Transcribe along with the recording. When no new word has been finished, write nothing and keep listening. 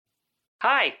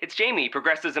Hi, it's Jamie,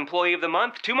 Progressive's Employee of the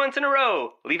Month, 2 months in a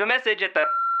row. Leave a message at the...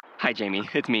 Hi, Jamie.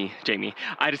 It's me, Jamie.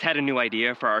 I just had a new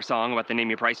idea for our song about the Name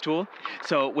Your Price tool.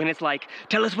 So when it's like,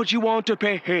 tell us what you want to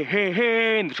pay, hey, hey,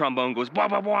 hey, and the trombone goes, blah,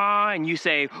 blah, blah, and you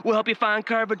say, we'll help you find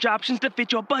coverage options to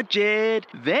fit your budget.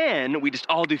 Then we just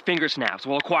all do finger snaps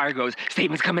while a choir goes,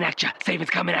 savings coming at ya,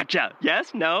 savings coming at ya. Yes?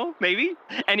 No? Maybe?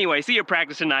 Anyway, see you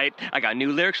practice tonight. I got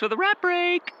new lyrics for the rap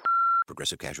break.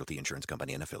 Progressive Casualty Insurance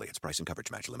Company and Affiliates. Price and coverage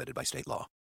match limited by state law.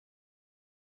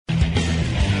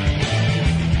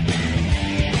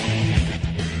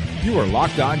 You are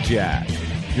Locked On Jazz,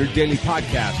 your daily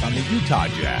podcast on the Utah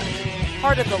Jazz.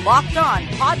 Part of the Locked On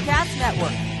Podcast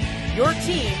Network, your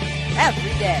team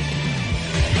every day.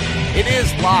 It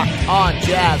is Locked On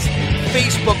Jazz,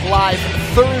 Facebook Live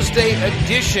Thursday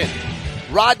edition.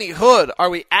 Rodney Hood, are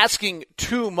we asking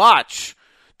too much?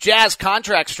 Jazz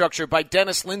contract structure by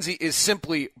Dennis Lindsey is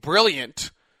simply brilliant.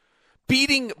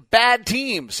 Beating bad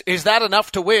teams, is that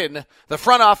enough to win? The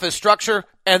front office structure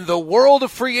and the world of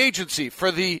free agency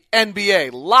for the NBA.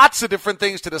 Lots of different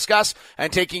things to discuss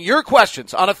and taking your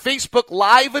questions on a Facebook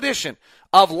Live edition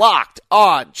of Locked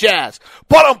On Jazz.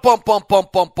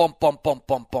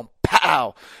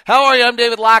 Pow! How are you? I'm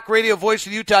David Locke, radio voice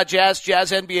of the Utah Jazz,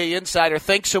 Jazz NBA insider.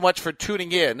 Thanks so much for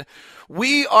tuning in.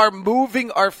 We are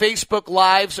moving our Facebook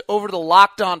Lives over to the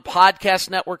Locked On Podcast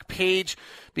Network page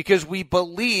because we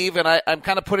believe, and I'm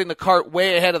kind of putting the cart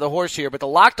way ahead of the horse here, but the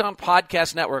Locked On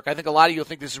Podcast Network, I think a lot of you will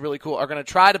think this is really cool, are going to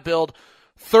try to build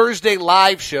Thursday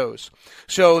live shows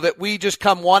so that we just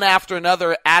come one after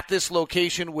another at this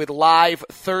location with live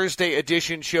Thursday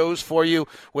edition shows for you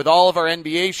with all of our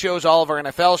NBA shows, all of our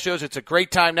NFL shows. It's a great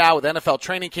time now with NFL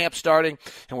training camp starting,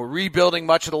 and we're rebuilding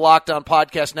much of the Locked On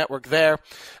Podcast Network there,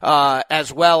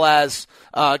 as well as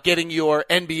getting your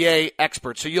NBA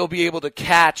experts. So you'll be able to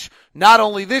catch not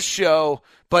only this show,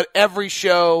 but every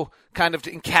show kind of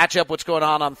and catch up what's going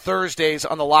on Thursdays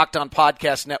on the Locked On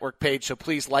Podcast Network page. So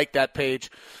please like that page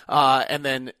and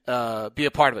then be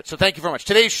a part of it. So thank you very much.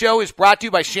 Today's show is brought to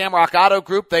you by Shamrock Auto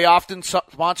Group. They often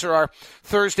sponsor our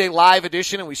Thursday live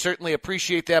edition, and we certainly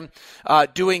appreciate them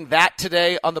doing that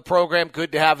today on the program.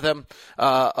 Good to have them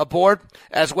aboard.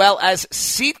 As well as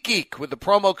SeatGeek with the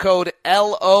promo code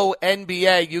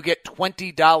LONBA. You get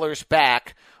 $20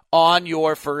 back on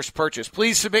your first purchase.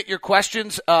 Please submit your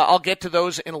questions. I'll get to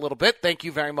those in a little bit. Thank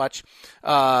you very much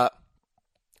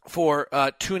for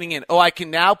tuning in. Oh, I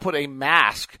can now put a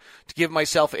mask to give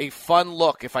myself a fun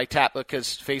look if I tap, because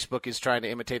Facebook is trying to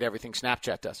imitate everything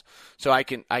Snapchat does. So I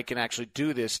can actually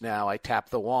do this now. I tap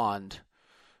the wand,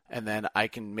 and then I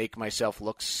can make myself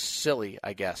look silly,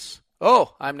 I guess.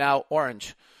 Oh, I'm now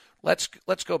orange. Let's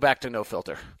go back to no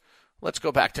filter. Let's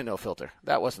go back to no filter.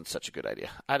 That wasn't such a good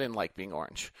idea. I didn't like being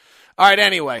orange. All right,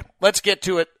 anyway, let's get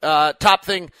to it. Top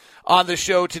thing on the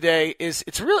show today is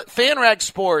FanRag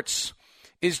Sports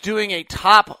is doing a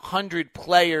top 100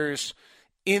 players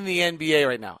in the NBA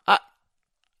right now.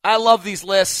 I love these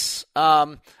lists.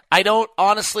 I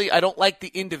don't like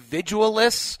the individual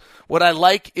lists. What I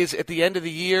like is at the end of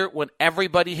the year when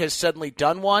everybody has suddenly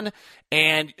done one,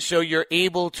 and so you're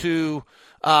able to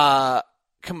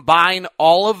combine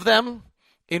all of them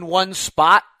in one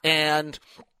spot and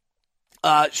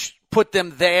put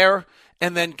them there,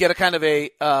 and then get a kind of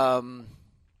a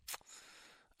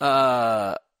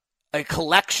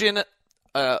collection,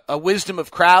 a wisdom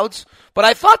of crowds. But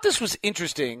I thought this was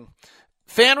interesting.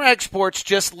 FanRag Sports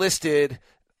just listed,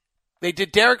 they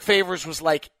did Derek Favors was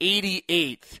like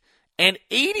 88th, and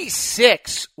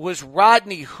 86 was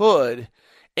Rodney Hood,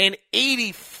 and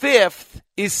 85th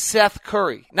is Seth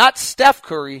Curry. Not Steph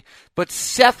Curry, but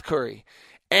Seth Curry.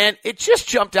 And it just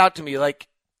jumped out to me, like,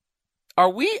 are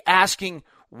we asking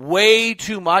way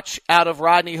too much out of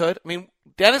Rodney Hood? I mean,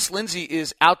 Dennis Lindsey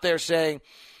is out there saying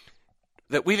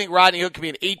that we think Rodney Hood can be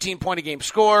an 18-point-a-game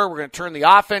scorer. We're going to turn the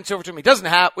offense over to him. We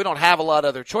don't have a lot of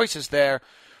other choices there.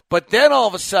 But then all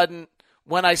of a sudden,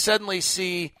 when I suddenly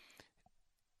see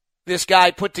this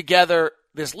guy put together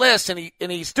this list, and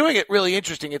he's doing it really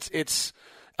interesting. It's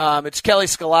Kelly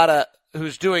Scalata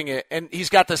who's doing it, and he's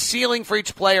got the ceiling for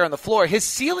each player on the floor. His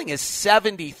ceiling is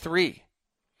 73.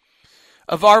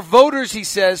 Of our voters, he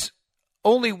says,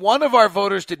 only one of our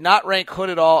voters did not rank Hood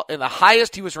at all, and the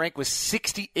highest he was ranked was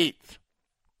 68th.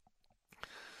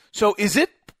 So is it,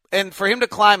 and for him to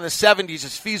climb in the 70s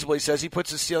is feasible, he says. He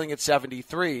puts his ceiling at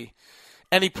 73.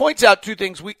 And he points out two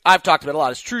things I've talked about a lot.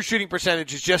 His true shooting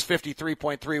percentage is just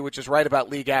 53.3, which is right about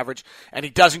league average, and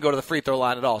he doesn't go to the free throw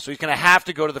line at all. So he's going to have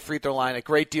to go to the free throw line a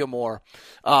great deal more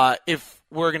if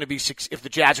the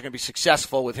Jazz are going to be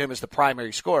successful with him as the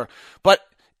primary scorer. But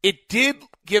it did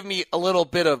give me a little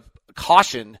bit of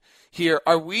caution here.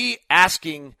 Are we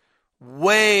asking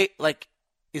way, like,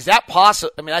 is that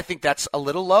possible? I mean, I think that's a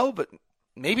little low, but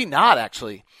maybe not,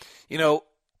 actually. You know,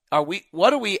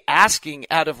 what are we asking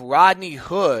out of Rodney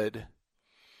Hood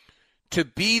to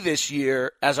be this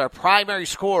year as our primary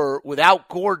scorer without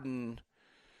Gordon,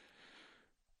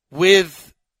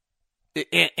 with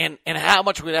and how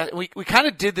much we kind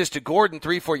of did this to Gordon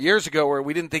 3-4 years ago, where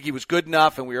we didn't think he was good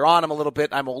enough and we were on him a little bit.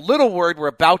 I'm a little worried we're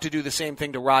about to do the same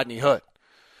thing to Rodney Hood,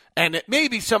 and it may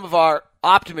be some of our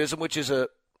optimism, which is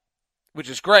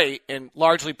great and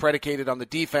largely predicated on the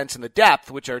defense and the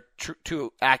depth, which are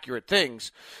two accurate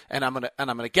things, and I'm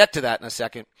gonna get to that in a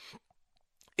second,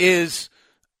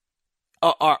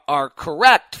 are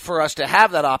correct for us to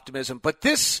have that optimism, but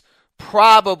this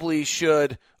probably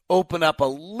should open up a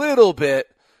little bit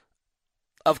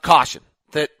of caution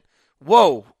that,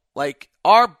 whoa, like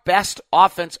our best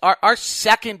offense, our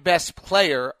second best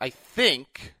player, I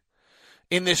think,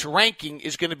 in this ranking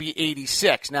is going to be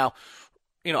 86. Now,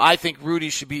 you know, I think Rudy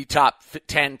should be top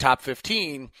 10, top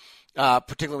 15,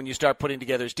 particularly when you start putting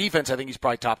together his defense. I think he's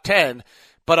probably top 10.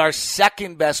 But our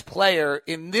second best player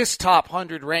in this top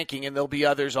 100 ranking, and there'll be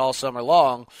others all summer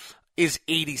long, is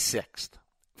 86th.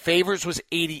 Favors was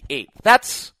 88th.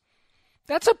 That's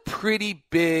a pretty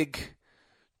big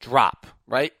drop,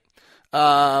 right?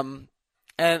 And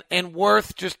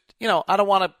worth just, you know, I don't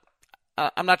want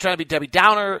to. I'm not trying to be Debbie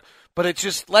Downer, but it's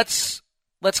just let's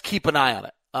keep an eye on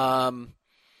it,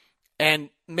 and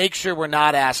make sure we're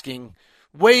not asking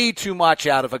way too much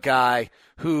out of a guy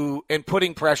who, and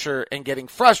putting pressure and getting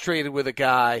frustrated with a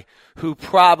guy who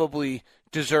probably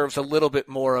deserves a little bit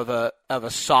more of a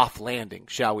soft landing,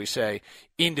 shall we say,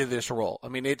 into this role. I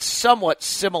mean, it's somewhat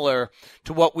similar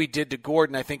to what we did to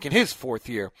Gordon, I think, in his fourth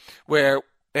year, where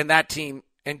in that team,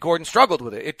 and Gordon struggled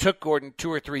with it. It took Gordon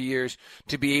 2 or 3 years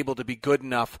to be able to be good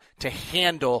enough to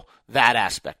handle that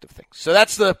aspect of things. So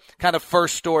that's the kind of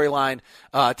first storyline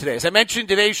today. As I mentioned,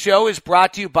 today's show is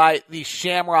brought to you by the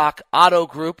Shamrock Auto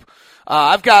Group.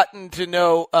 I've gotten to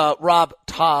know Rob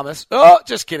Thomas. Oh,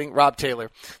 just kidding, Rob Taylor.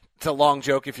 It's a long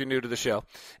joke if you're new to the show.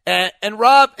 And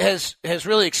Rob has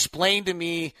really explained to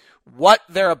me what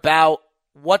they're about,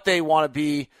 what they want to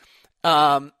be.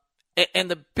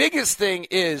 And the biggest thing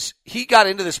is he got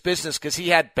into this business because he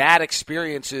had bad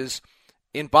experiences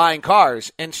in buying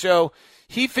cars. And so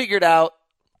he figured out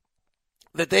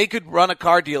that they could run a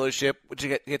car dealership, which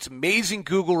gets amazing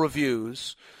Google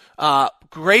reviews,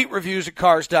 great reviews at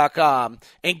Cars.com,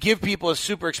 and give people a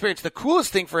super experience. The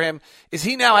coolest thing for him is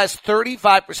he now has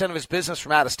 35% of his business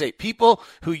from out of state. People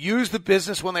who use the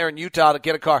business when they're in Utah to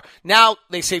get a car. Now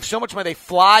they save so much money, they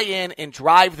fly in and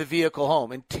drive the vehicle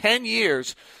home. In 10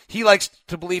 years, he likes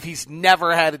to believe he's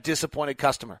never had a disappointed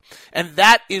customer. And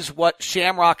that is what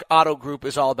Shamrock Auto Group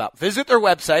is all about. Visit their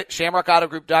website,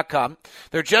 shamrockautogroup.com.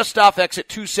 They're just off exit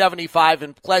 275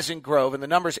 in Pleasant Grove, and the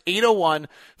number is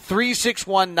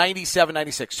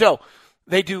 801-361-9796. So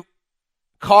they do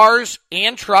cars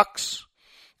and trucks,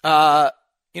 low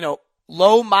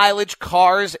mileage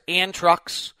cars and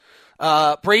trucks.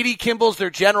 Brady Kimball's their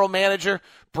general manager.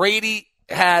 Brady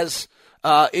is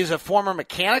a former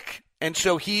mechanic, and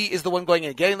so he is the one going in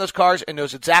and getting those cars and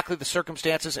knows exactly the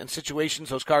circumstances and situations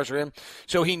those cars are in.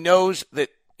 So he knows that,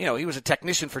 you know, he was a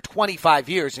technician for 25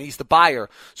 years, and he's the buyer.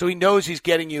 So he knows he's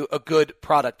getting you a good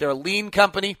product. They're a lean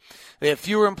company. They have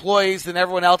fewer employees than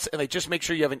everyone else, and they just make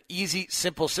sure you have an easy,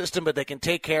 simple system, but they can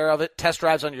take care of it. Test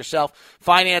drives on yourself.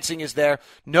 Financing is there.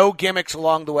 No gimmicks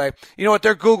along the way. You know what?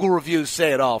 Their Google reviews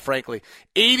say it all, frankly.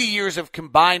 80 years of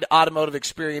combined automotive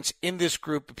experience in this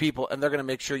group of people, and they're going to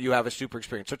make sure you have a super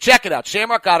experience. So check it out.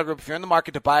 Shamrock Auto Group, if you're in the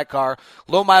market to buy a car,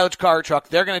 low-mileage car or truck,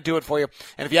 they're going to do it for you.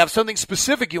 And if you have something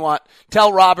specific you want,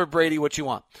 tell Robert Brady what you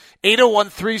want.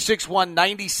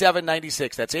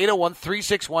 801-361-9796. That's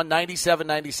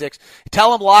 801-361-9796.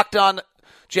 Tell them Locked On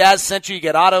Jazz sent you.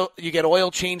 You get oil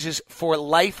changes for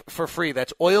life for free.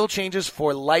 That's oil changes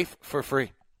for life for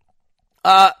free.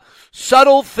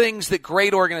 Subtle things that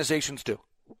great organizations do.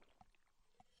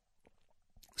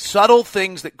 Subtle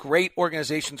things that great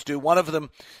organizations do. One of them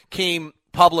came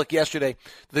public yesterday.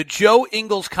 The Joe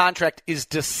Ingles contract is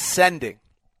descending.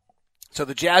 So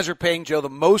the Jazz are paying Joe the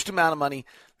most amount of money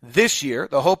this year.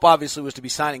 The hope, obviously, was to be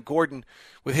signing Gordon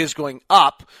with his going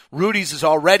up. Rudy's is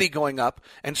already going up.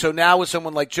 And so now with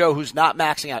someone like Joe who's not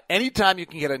maxing out, anytime you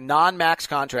can get a non-max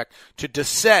contract to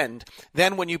descend,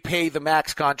 then when you pay the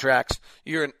max contracts,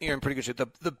 you're in pretty good shape.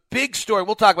 The big story,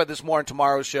 we'll talk about this more in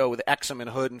tomorrow's show with Exum and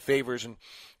Hood and Favors and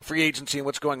free agency and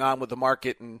what's going on with the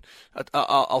market. And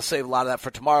I'll save a lot of that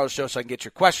for tomorrow's show so I can get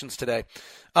your questions today.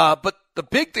 But the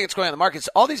big thing that's going on in the market is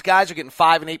all these guys are getting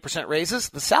 5% and 8% raises.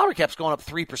 The salary cap's going up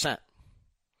 3%.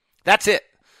 That's it.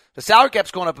 The salary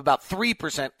cap's going up about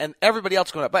 3%, and everybody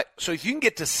else going up. But so if you can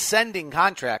get descending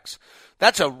contracts,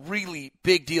 that's a really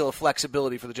big deal of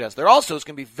flexibility for the Jazz. There also is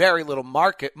going to be very little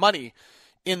market money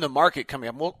in the market coming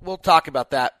up. We'll talk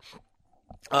about that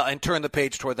and turn the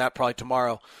page toward that probably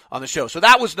tomorrow on the show. So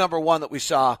that was number one that we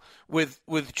saw with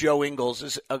Joe Ingles,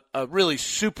 is a really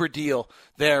super deal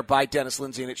there by Dennis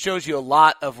Lindsay, and it shows you a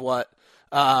lot of what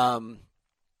I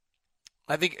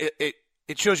think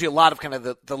it shows you a lot of kind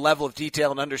of the level of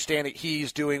detail and understanding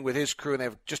he's doing with his crew, and they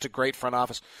have just a great front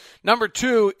office. Number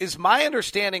two is my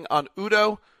understanding on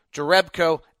Udoh,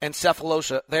 Jerebko, and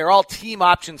Sefolosha. They're all team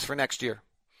options for next year.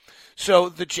 So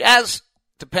the Jazz,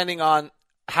 depending on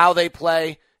how they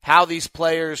play, how these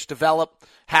players develop,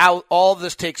 how all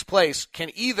this takes place, can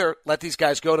either let these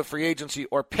guys go to free agency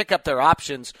or pick up their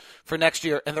options for next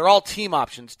year. And they're all team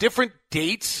options. Different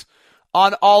dates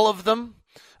on all of them.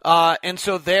 And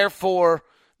so therefore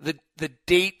the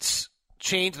dates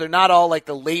change. They're not all like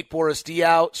the late Boris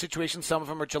Diaw situation. Some of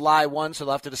them are July 1, so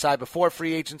they'll have to decide before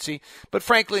free agency. But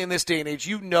frankly, in this day and age,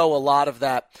 you know a lot of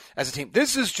that as a team.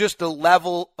 This is just the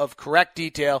level of correct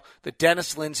detail that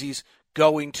Dennis Lindsay's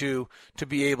going to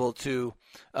be able to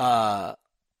show,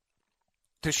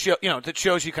 that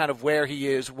shows you kind of where he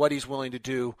is, what he's willing to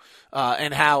do,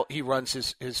 and how he runs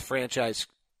his franchise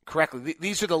correctly.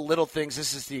 These are the little things.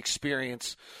 This is the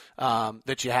experience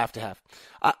that you have to have.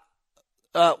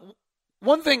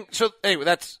 One thing, so anyway,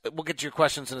 we'll get to your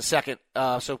questions in a second,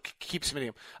 so keep submitting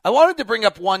them. I wanted to bring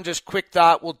up one just quick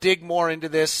thought. We'll dig more into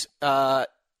this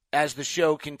as the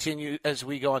show continues, as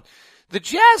we go on. The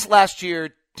Jazz last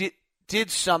year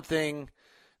did something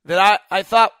that I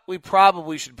thought we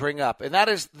probably should bring up, and that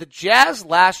is the Jazz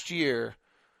last year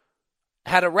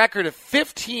had a record of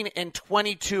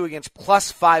 15-22 against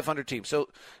plus 500 teams. So,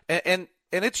 and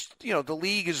it's, the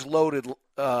league is loaded.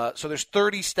 So there's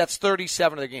 30, that's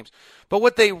 37 of their games. But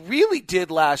what they really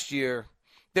did last year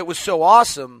that was so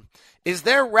awesome is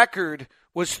their record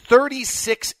was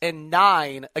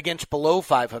 36-9 against below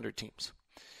 500 teams.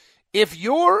 If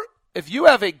you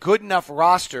have a good enough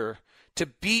roster to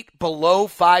beat below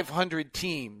 500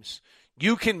 teams,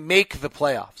 you can make the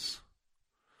playoffs.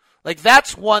 Like,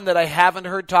 that's one that I haven't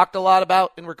heard talked a lot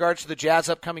about in regards to the Jazz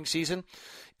upcoming season,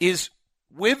 is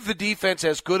with the defense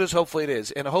as good as hopefully it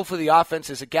is, and hopefully the offense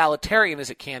as egalitarian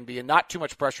as it can be and not too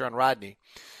much pressure on Rodney,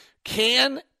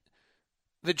 the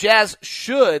Jazz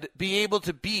should be able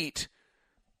to beat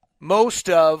most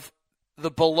of the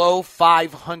below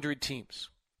 500 teams.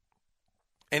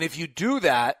 And if you do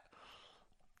that,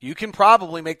 you can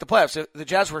probably make the playoffs. The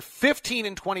Jazz were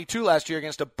 15-22 last year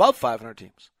against above 500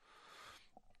 teams.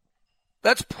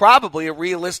 That's probably a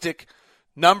realistic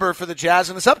number for the Jazz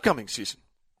in this upcoming season.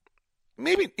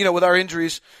 Maybe, with our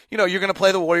injuries, you're going to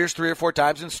play the Warriors 3 or 4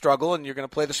 times and struggle, and you're going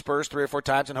to play the Spurs 3 or 4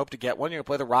 times and hope to get one. You're going to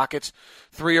play the Rockets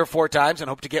 3 or 4 times and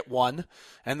hope to get one.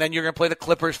 And then you're going to play the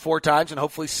Clippers 4 times and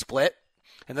hopefully split.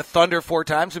 And the Thunder 4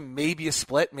 times and maybe a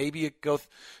split. Maybe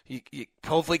you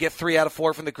hopefully get 3 out of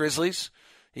 4 from the Grizzlies.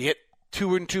 You get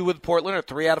 2-2 with Portland, or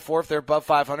 3 out of 4 if they're above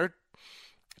 500.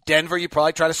 Denver, you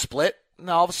probably try to split. And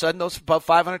all of a sudden, those above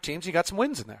 500 teams, you got some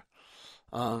wins in there.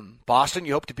 Boston,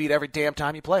 you hope to beat every damn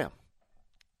time you play them.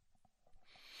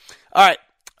 All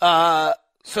right.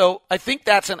 So I think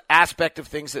that's an aspect of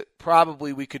things that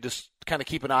probably we could just kind of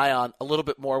keep an eye on a little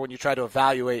bit more when you try to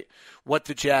evaluate what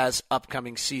the Jazz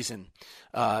upcoming season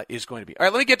is going to be. All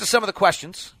right, let me get to some of the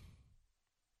questions.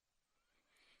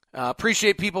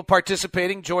 Appreciate people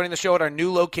participating, joining the show at our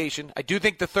new location. I do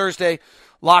think the Thursday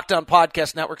Locked On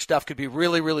Podcast Network stuff could be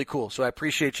really, really cool. So I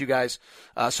appreciate you guys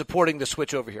supporting the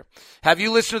switch over here. Have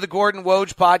you listened to the Gordon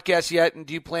Woj podcast yet, and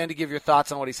do you plan to give your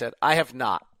thoughts on what he said? I have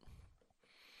not.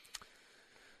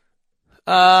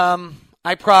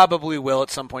 I probably will at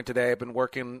some point today. I've been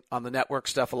working on the network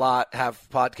stuff a lot, have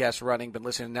podcasts running, been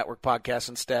listening to network podcasts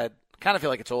instead. Kind of feel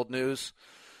like it's old news.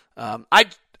 I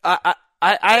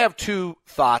have 2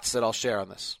 thoughts that I'll share on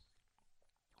this.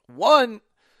 One,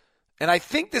 and I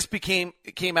think this came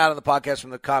out in the podcast from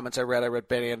the comments I read. I read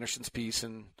Ben Anderson's piece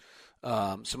and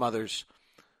some others.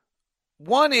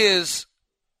 One is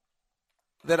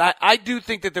that I do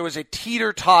think that there was a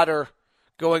teeter-totter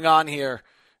going on here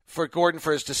for Gordon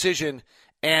for his decision,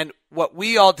 and what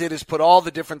we all did is put all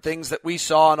the different things that we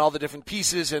saw and all the different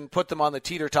pieces and put them on the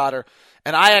teeter-totter,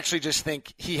 and I actually just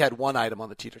think he had one item on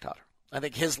the teeter-totter. I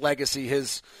think his legacy,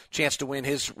 his chance to win,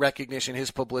 his recognition,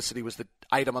 his publicity was the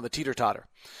item on the teeter-totter,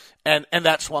 and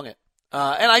that swung it.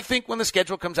 And I think when the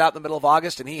schedule comes out in the middle of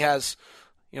August and he has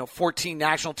 14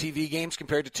 national TV games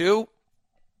compared to 2,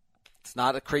 it's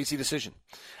not a crazy decision.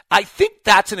 I think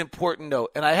that's an important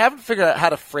note, and I haven't figured out how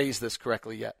to phrase this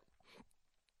correctly yet.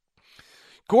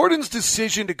 Gordon's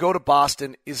decision to go to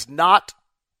Boston is not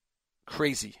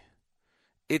crazy.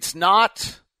 It's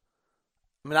not.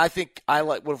 I mean, I think I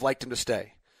would have liked him to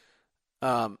stay.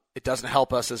 It doesn't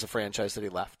help us as a franchise that he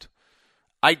left.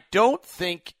 I don't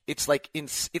think it's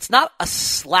it's not a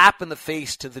slap in the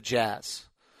face to the Jazz.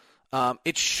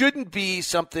 It shouldn't be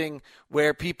something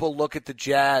where people look at the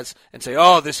Jazz and say,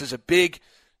 oh, this is a big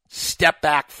step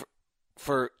back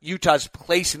for Utah's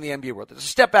place in the NBA world. It's a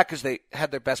step back because they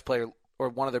had their best player or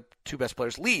one of their two best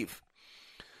players leave.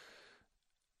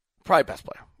 Probably best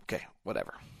player. Okay,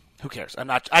 whatever. Who cares?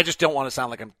 I just don't want to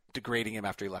sound like I'm degrading him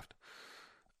after he left.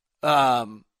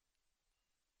 I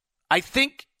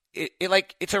think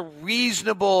it's a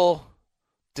reasonable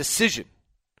decision.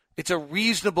 It's a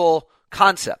reasonable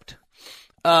concept.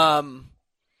 And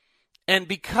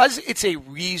because it's a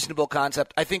reasonable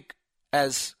concept, I think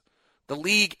as the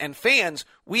league and fans,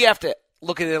 we have to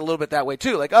look at it a little bit that way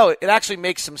too. Like, oh, it actually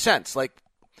makes some sense. Like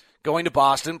going to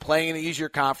Boston, playing in an easier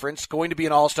conference, going to be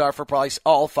an all-star for probably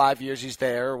all 5 years he's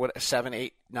there, or 7,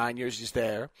 8, 9 years he's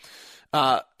there.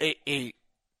 A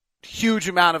huge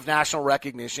amount of national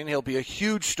recognition. He'll be a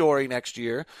huge story next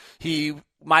year. He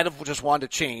might have just wanted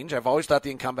to change. I've always thought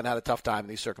the incumbent had a tough time in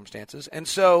these circumstances. And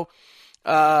so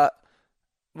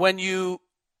when you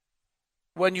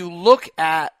look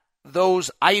at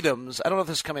those items, I don't know if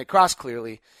this is coming across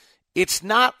clearly, it's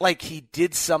not like he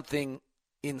did something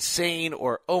insane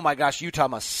or, oh my gosh, Utah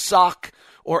must suck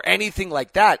or anything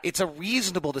like that. It's a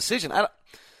reasonable decision. I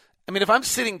mean, if I'm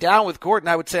sitting down with Gordon,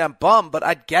 I would say I'm bummed, but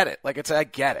I'd get it. I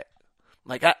get it.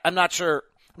 Like, I'm not sure.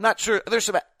 There's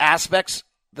some aspects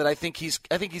that I think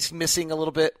he's missing a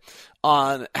little bit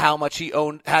on how much he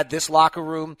had this locker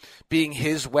room being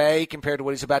his way compared to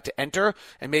what he's about to enter.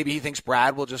 And maybe he thinks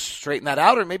Brad will just straighten that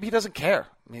out, or maybe he doesn't care.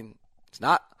 I mean, it's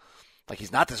not like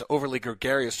he's not this overly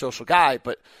gregarious social guy,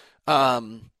 but I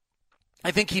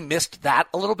think he missed that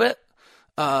a little bit.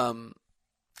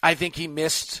 I think he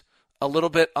missed a little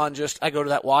bit on I go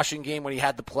to that Washington game when he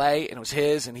had the play and it was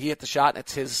his and he hit the shot and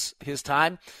it's his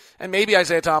time. And maybe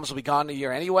Isaiah Thomas will be gone in a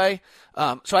year anyway.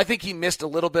 So I think he missed a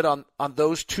little bit on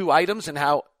those two items and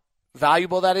how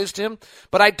valuable that is to him.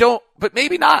 But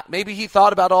maybe not. Maybe he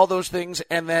thought about all those things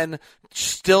and then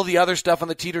still the other stuff on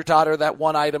the teeter-totter, that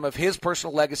one item of his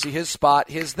personal legacy, his spot,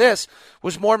 his this,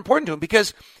 was more important to him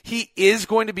because he is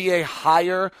going to be a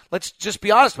higher, let's just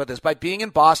be honest about this, by being in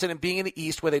Boston and being in the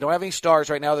East where they don't have any stars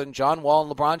right now other than John Wall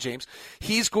and LeBron James,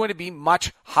 he's going to be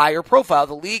much higher profile.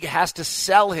 The league has to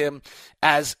sell him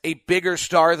as a bigger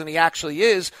star than he actually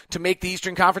is to make the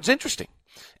Eastern Conference interesting.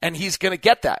 And he's going to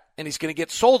get that, and he's going to get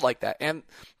sold like that. And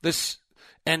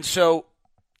so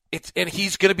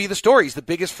he's going to be the story. He's the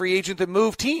biggest free agent that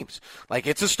moved teams. Like,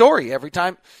 it's a story every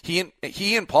time.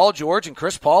 He and Paul George and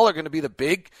Chris Paul are going to be the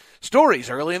big stories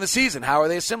early in the season. How are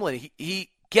they assimilating? He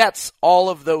gets all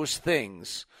of those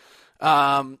things.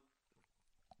 And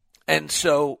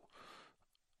so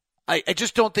I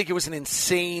just don't think it was an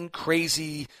insane,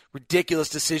 crazy, ridiculous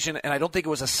decision, and I don't think it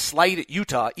was a slight at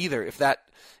Utah either,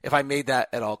 if I made that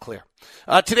at all clear.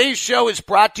 Today's show is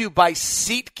brought to you by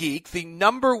SeatGeek, the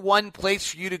number one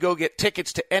place for you to go get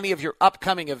tickets to any of your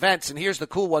upcoming events. And here's the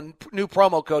cool one, new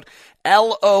promo code,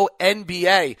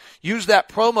 LONBA. Use that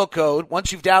promo code.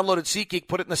 Once you've downloaded SeatGeek,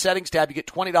 put it in the settings tab, you get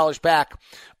 $20 back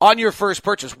on your first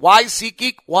purchase. Why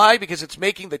SeatGeek? Why? Because it's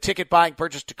making the ticket buying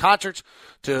purchase to concerts,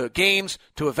 to games,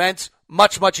 to events,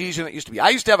 much, much easier than it used to be. I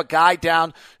used to have a guy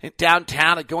downtown.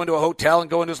 I'd go into a hotel and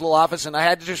go into his little office, and I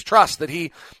had to just trust that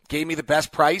he gave me the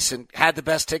best price and had the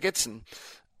best tickets. And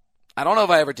I don't know if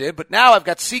I ever did, but now I've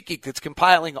got SeatGeek that's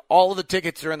compiling all of the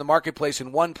tickets that are in the marketplace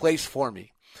in one place for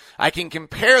me. I can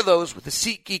compare those with the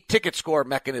SeatGeek ticket score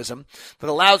mechanism that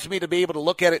allows me to be able to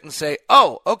look at it and say,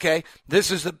 oh, okay, this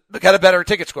is got a better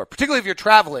ticket score. Particularly if you're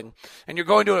traveling and you're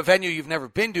going to a venue you've never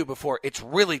been to before, it's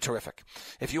really terrific.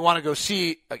 If you want to go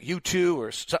see a U2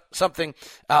 or something,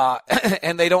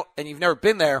 and you've never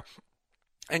been there,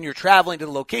 and you're traveling to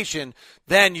the location,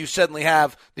 then you suddenly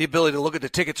have the ability to look at the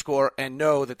ticket score and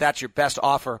know that that's your best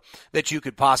offer that you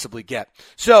could possibly get.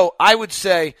 So I would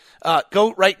say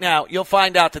go right now. You'll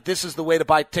find out that this is the way to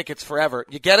buy tickets forever.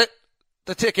 You get it?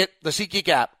 The ticket, the SeatGeek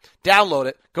app, download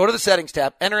it, go to the settings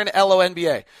tab, enter in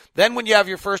LONBA. Then when you have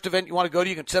your first event you want to go to,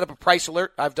 you can set up a price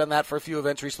alert. I've done that for a few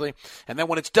events recently. And then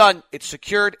when it's done, it's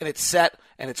secured and it's set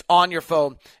and it's on your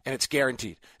phone and it's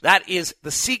guaranteed. That is the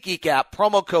SeatGeek app,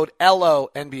 promo code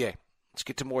LONBA. Let's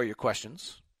get to more of your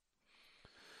questions.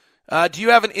 Do you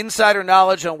have an insider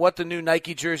knowledge on what the new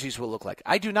Nike jerseys will look like?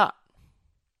 I do not.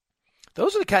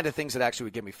 Those are the kind of things that actually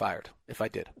would get me fired if I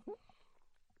did.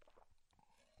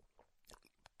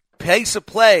 Pace of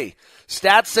play.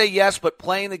 Stats say yes, but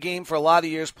playing the game for a lot of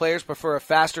years, players prefer a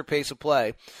faster pace of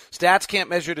play. Stats can't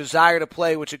measure desire to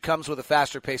play, which it comes with a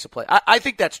faster pace of play. I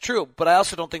think that's true, but I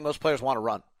also don't think most players want to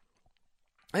run.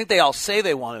 I think they all say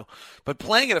they want to, but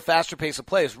playing at a faster pace of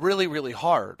play is really, really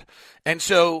hard. And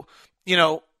so,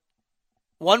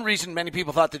 one reason many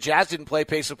people thought the Jazz didn't play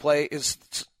pace of play is,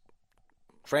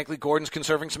 frankly, Gordon's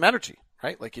conserving some energy,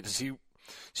 right? Like, is he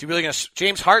really going to –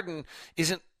 James Harden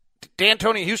isn't –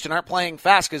 D'Antoni and Houston aren't playing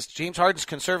fast because James Harden's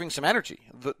conserving some energy.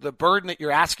 The burden that you're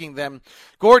asking them,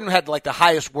 Gordon had like the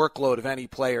highest workload of any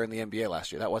player in the NBA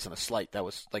last year. That wasn't a slight. That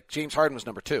was like James Harden was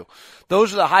number 2.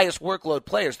 Those are the highest workload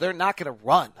players. They're not going to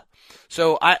run.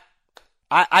 So I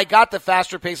got the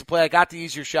faster pace of play. I got the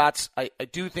easier shots. I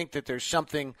do think that there's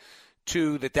something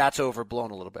to that's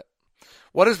overblown a little bit.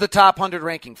 What is the top 100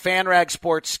 ranking? FanRag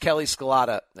Sports, Kelly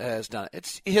Scalata has done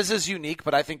it. His is unique,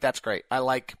 but I think that's great. I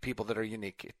like people that are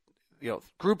unique.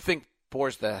 Groupthink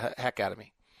bores the heck out of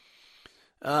me.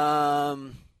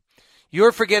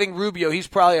 You're forgetting Rubio. He's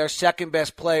probably our second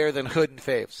best player than Hood and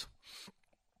Faves.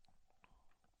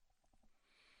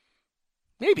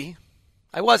 Maybe.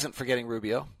 I wasn't forgetting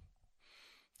Rubio.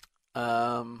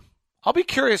 I'll be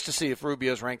curious to see if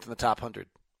Rubio's ranked in the top 100.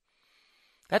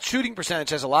 That shooting percentage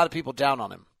has a lot of people down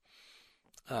on him.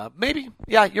 Maybe.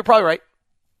 Yeah, you're probably right.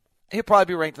 He'll probably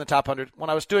be ranked in the top 100. When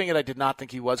I was doing it, I did not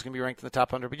think he was going to be ranked in the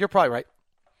top 100, but you're probably right.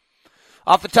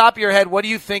 Off the top of your head, what do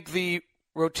you think the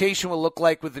rotation will look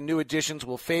like with the new additions?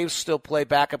 Will Faves still play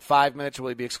backup 5 minutes, or will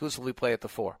he be exclusively play at the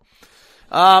 4?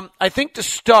 I think to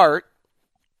start,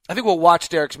 I think we'll watch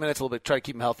Derek's minutes a little bit, try to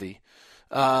keep him healthy.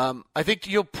 I think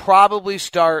you'll probably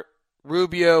start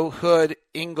Rubio, Hood,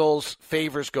 Ingles,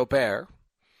 Favors, Gobert.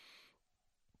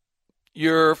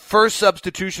 Your first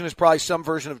substitution is probably some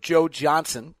version of Joe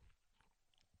Johnson.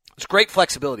 There's great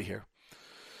flexibility here.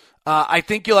 I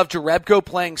think you'll have Jerebko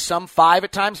playing some 5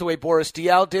 at times, the way Boris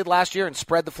Diaw did last year, and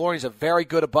spread the floor. He's a very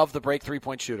good above-the-break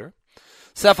three-point shooter.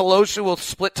 Cephalosha will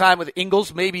split time with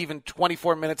Ingles, maybe even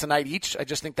 24 minutes a night each. I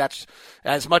just think that's,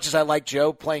 as much as I like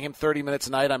Joe, playing him 30 minutes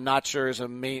a night, I'm not sure is a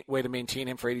way to maintain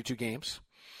him for 82 games.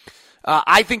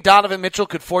 I think Donovan Mitchell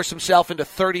could force himself into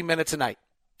 30 minutes a night,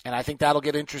 and I think that'll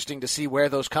get interesting to see where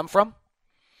those come from.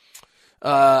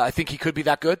 I think he could be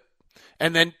that good.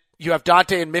 And then you have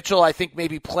Dante and Mitchell, I think,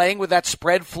 maybe playing with that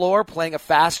spread floor, playing a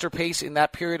faster pace in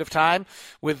that period of time.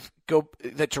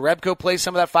 That Jerebko plays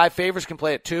some of that 5 Favors, can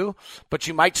play it too. But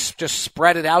you might just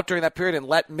spread it out during that period and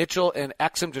let Mitchell and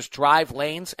Exum just drive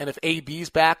lanes. And if AB's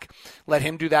back, let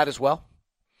him do that as well.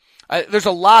 There's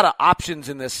a lot of options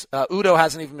in this. Udo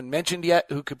hasn't even been mentioned yet,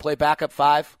 who could play backup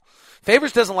 5.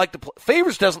 Favors doesn't like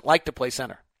to play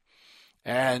center.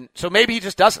 And so maybe he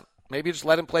just doesn't. Maybe you just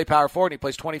let him play power forward and he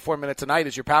plays 24 minutes a night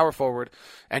as your power forward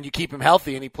and you keep him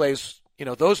healthy and he plays,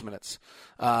 those minutes.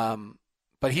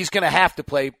 But he's going to have to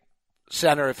play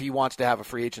center if he wants to have a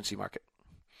free agency market.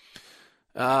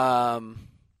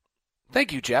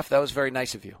 Thank you, Jeff. That was very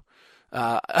nice of you.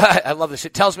 I love this.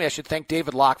 It tells me I should thank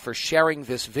David Locke for sharing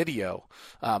this video.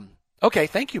 Okay,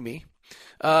 thank you, me.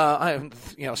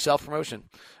 Self-promotion.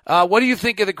 What do you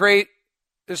think of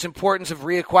this importance of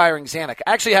reacquiring Zanuck?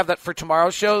 I actually have that for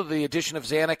tomorrow's show. The addition of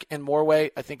Zanuck and Morway,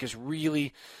 I think, is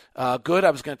really good. I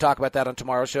was going to talk about that on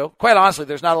tomorrow's show. Quite honestly,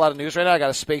 there's not a lot of news right now. I got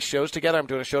to space shows together. I'm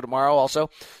doing a show tomorrow also.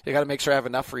 I got to make sure I have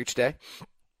enough for each day.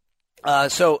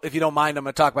 So if you don't mind, I'm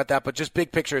going to talk about that. But just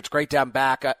big picture, it's great to have him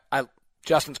back.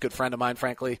 Justin's a good friend of mine,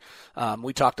 frankly.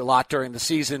 We talked a lot during the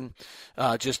season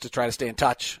just to try to stay in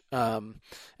touch. I've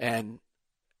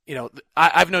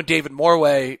known David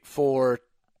Morway for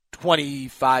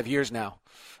 25 years now,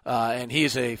 and he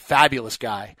is a fabulous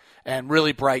guy and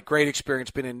really bright, great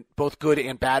experience, been in both good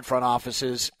and bad front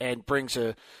offices, and brings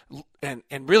and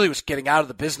really was getting out of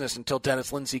the business until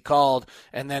Dennis Lindsey called,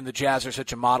 and then the Jazz are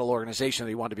such a model organization that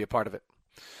he wanted to be a part of it.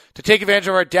 To take advantage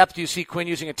of our depth, do you see Quinn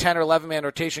using a 10 or 11-man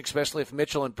rotation, especially if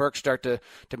Mitchell and Burks start to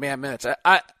demand minutes?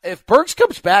 If Burks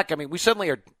comes back, we suddenly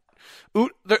are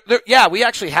we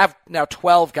actually have now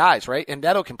 12 guys, right? And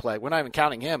Neto can play. We're not even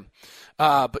counting him.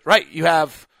 But right, you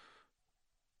have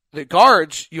the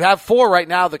guards. You have 4 right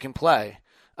now that can play.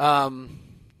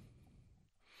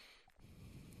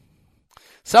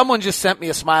 Someone just sent me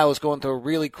a smile. Was going through a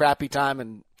really crappy time,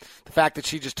 and the fact that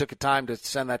she just took a time to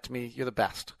send that to me, you're the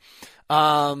best.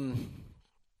 I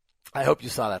hope you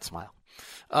saw that smile.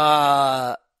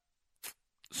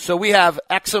 So we have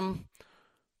Exum,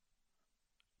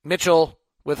 Mitchell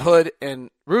with Hood, and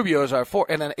Rubio as our 4,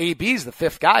 and then AB's the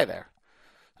 5th guy there.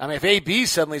 If AB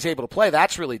suddenly is able to play,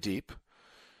 that's really deep.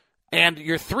 And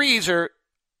your 3s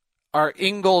are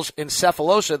Ingles and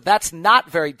Cephalosha. That's not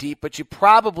very deep, but you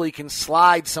probably can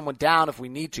slide someone down if we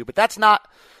need to. But that's not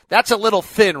That's a little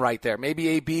thin right there. Maybe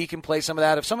AB can play some of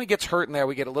that. If somebody gets hurt in there,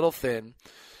 we get a little thin.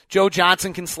 Joe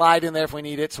Johnson can slide in there if we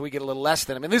need it, so we get a little less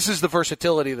than him. And this is the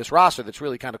versatility of this roster that's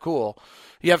really kind of cool.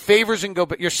 You have Favors and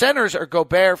Gobert. Your centers are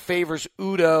Gobert, Favors,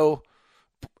 Udoh.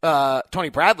 Tony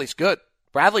Bradley's good.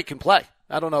 Bradley can play.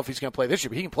 I don't know if he's going to play this year,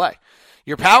 but he can play.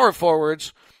 Your power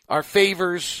forwards are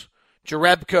Favors,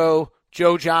 Jerebko,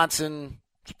 Joe Johnson.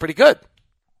 It's pretty good.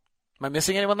 Am I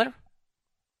missing anyone there?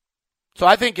 So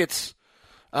I think it's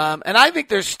and I think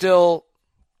there's still –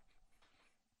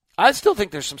 I still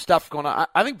think there's some stuff going on.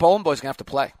 I think Bowling Boy's going to have to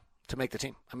play to make the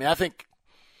team. I mean, I think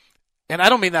 – and I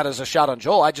don't mean that as a shot on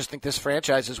Joel. I just think this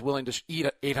franchise is willing to eat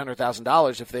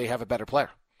 $800,000 if they have a better player.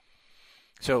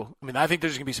 So, I mean, I think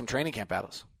there's going to be some training camp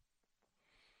battles.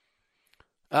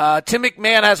 Tim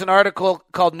McMahon has an article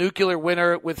called Nuclear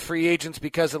Winter with Free Agents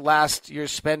because of last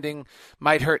year's spending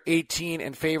might hurt 18,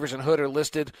 and Favors and Hood are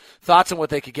listed. Thoughts on what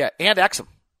they could get? And Exum.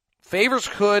 Favors,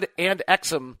 Hood, and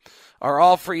Exum are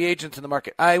all free agents in the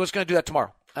market. I was going to do that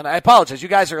tomorrow, and I apologize. You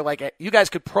guys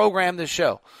could program this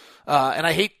show. And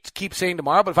I hate to keep saying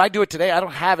tomorrow, but if I do it today, I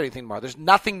don't have anything tomorrow. There's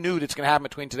nothing new that's going to happen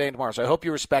between today and tomorrow. So I hope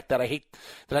you respect that. I hate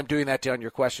that I'm doing that on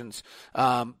your questions.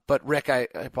 But Rick, I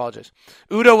apologize.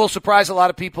 Udoh will surprise a lot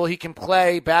of people. He can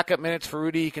play backup minutes for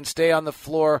Rudy. He can stay on the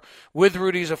floor with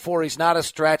Rudy. He's a 4. He's not a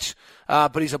stretch,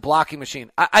 but he's a blocking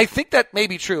machine. I think that may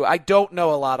be true. I don't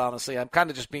know a lot, honestly. I'm kind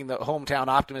of just being the hometown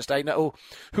optimist. I know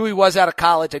who he was out of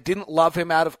college. I didn't love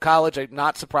him out of college. I'm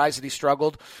not surprised that he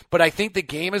struggled. But I think the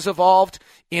game has evolved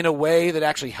in a way that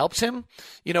actually helps him.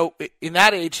 You know, in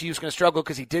that age, he was going to struggle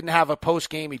because he didn't have a post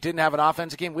game. He didn't have an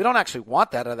offensive game. We don't actually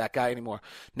want that out of that guy anymore.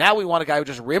 Now we want a guy who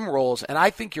just rim rolls, and I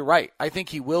think you're right. I think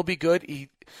he will be good.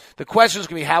 The question is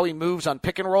going to be how he moves on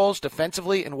pick and rolls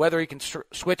defensively and whether he can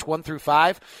switch 1 through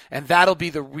 5, and that'll be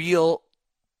the real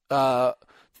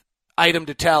item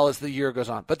to tell as the year goes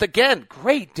on. But again,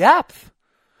 great depth.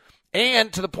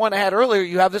 And to the point I had earlier,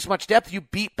 you have this much depth, you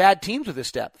beat bad teams with this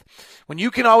depth. When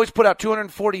you can always put out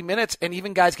 240 minutes, and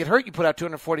even guys get hurt, you put out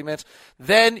 240 minutes,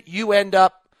 then you end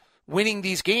up winning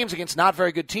these games against not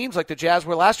very good teams like the Jazz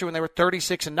were last year when they were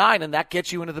 36-9, and that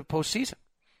gets you into the postseason.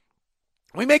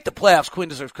 We make the playoffs, Quinn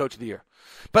deserves Coach of the Year.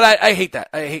 But I hate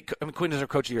that. Quinn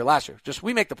deserved Coach of the Year last year. Just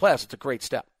we make the playoffs, it's a great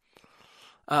step.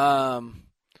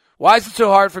 Why is it so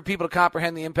hard for people to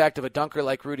comprehend the impact of a dunker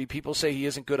like Rudy? People say he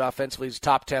isn't good offensively. He's a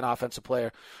top 10 offensive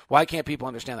player. Why can't people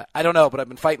understand that? I don't know, but I've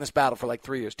been fighting this battle for like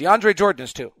 3 years. DeAndre Jordan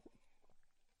is too.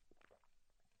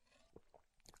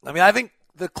 I mean, I think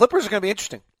the Clippers are going to be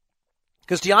interesting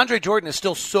because DeAndre Jordan is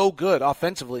still so good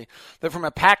offensively that from a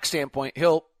pack standpoint,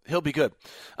 he'll be good.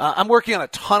 I'm working on a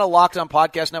ton of Locked On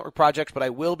Podcast Network projects, but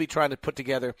I will be trying to put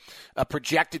together a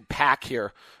projected pack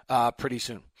here pretty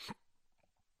soon.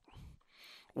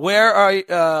 Were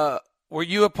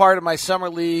you a part of my summer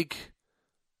league?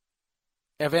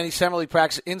 Have any summer league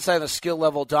practice inside the skill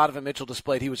level Donovan Mitchell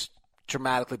displayed? He was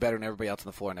dramatically better than everybody else on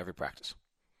the floor in every practice.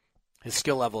 His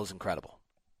skill level is incredible.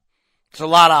 There's a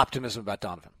lot of optimism about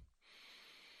Donovan.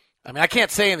 I mean, I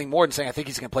can't say anything more than saying I think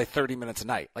he's going to play 30 minutes a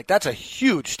night. Like, that's a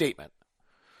huge statement.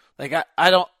 Like, I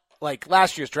don't – like,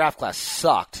 last year's draft class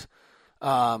sucked,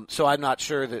 so I'm not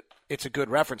sure that it's a good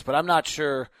reference, but I'm not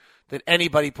sure – that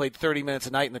anybody played 30 minutes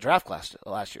a night in the draft class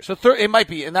last year. So it might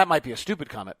be, and that might be a stupid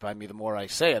comment by me. The more I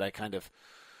say it, I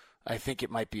think it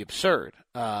might be absurd.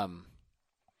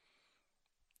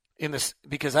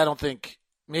 Because I don't think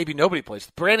maybe nobody plays.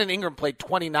 Brandon Ingram played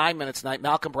 29 minutes a night.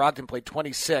 Malcolm Brogdon played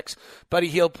 26. Buddy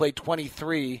Hield played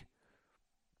 23.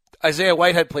 Isaiah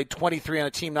Whitehead played 23 on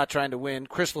a team not trying to win.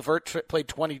 Chris LeVert played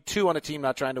 22 on a team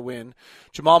not trying to win.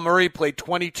 Jamal Murray played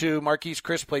 22. Marquise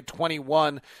Chris played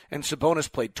 21. And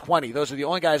Sabonis played 20. Those are the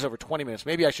only guys over 20 minutes.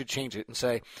 Maybe I should change it and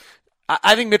say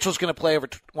I think Mitchell's going to play over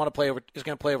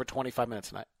 25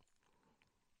 minutes a night.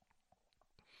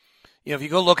 You know, if you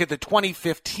go look at the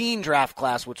 2015 draft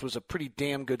class, which was a pretty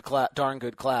darn good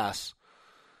class,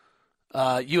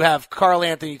 you have Karl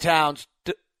Anthony Towns,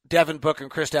 Devin Booker,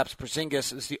 and Kristaps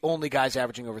Porzingis is the only guys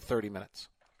averaging over 30 minutes.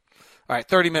 All right,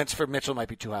 30 minutes for Mitchell might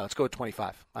be too high. Let's go with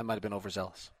 25. I might have been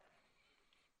overzealous.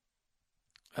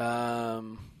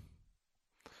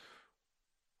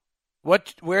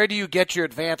 Where do you get your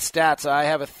advanced stats? I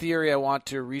have a theory I want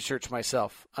to research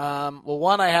myself. Well,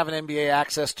 one, I have an NBA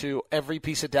access to every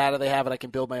piece of data they have, and I can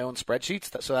build my own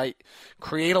spreadsheets. So I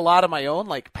create a lot of my own,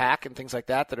 like Pack and things like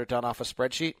that are done off a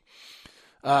spreadsheet.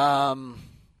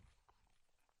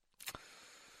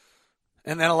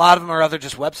 And then a lot of them are other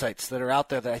just websites that are out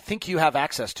there that I think you have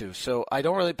access to. So I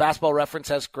don't really – Basketball Reference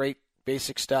has great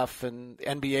basic stuff, and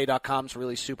NBA.com is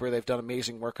really super. They've done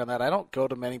amazing work on that. I don't go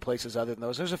to many places other than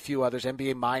those. There's a few others.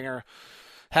 NBA Miner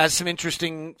has some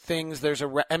interesting things. There's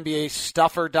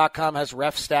NBAstuffer.com has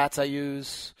ref stats I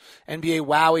use. NBA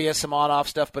Wowie has some on-off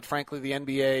stuff, but frankly, the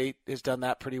NBA has done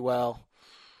that pretty well.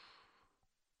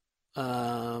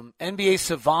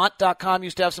 NBASavant.com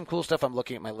used to have some cool stuff. I'm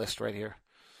looking at my list right here.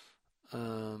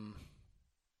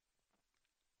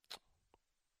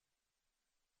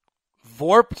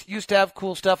 Vorped used to have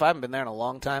cool stuff. I haven't been there in a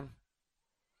long time.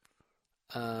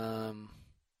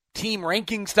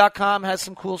 TeamRankings.com has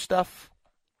some cool stuff.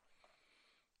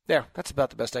 There, that's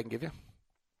about the best I can give you.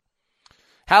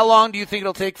 How long do you think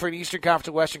it'll take for an Eastern Conference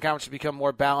and Western Conference to become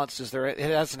more balanced? It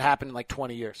hasn't happened in like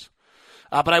 20 years.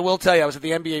 But I will tell you, I was at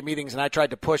the NBA meetings and I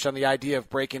tried to push on the idea of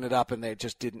breaking it up, and they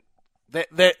just didn't.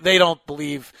 They don't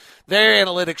believe. Their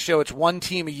analytics show it's one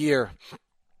team a year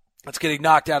that's getting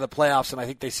knocked out of the playoffs, and I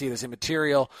think they see it as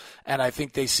immaterial, and I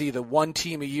think they see the one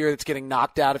team a year that's getting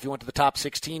knocked out if you went to the top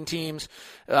 16 teams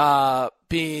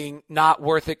being not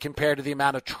worth it compared to the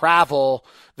amount of travel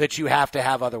that you have to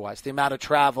have otherwise. The amount of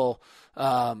travel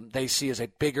they see as a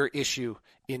bigger issue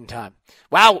in time.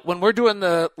 Wow, when we're doing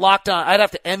the Locked On, I'd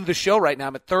have to end the show right now.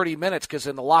 I'm at 30 minutes because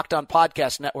in the Locked On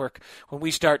Podcast Network, when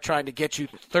we start trying to get you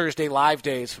Thursday live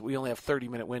days, we only have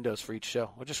 30-minute windows for each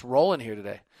show. We're just rolling here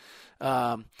today.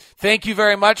 Thank you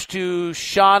very much to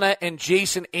Shauna and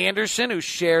Jason Anderson who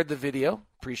shared the video.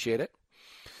 Appreciate it.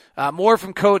 More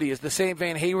from Cody. Is the same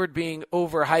Van Hayward being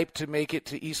overhyped to make it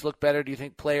to East look better? Do you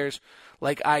think players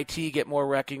like IT get more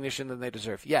recognition than they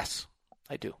deserve? Yes,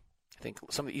 I do. I think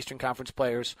some of the Eastern Conference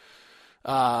players,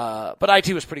 but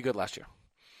IT was pretty good last year.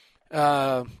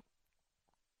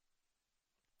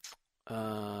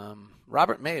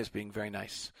 Robert May is being very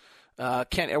nice.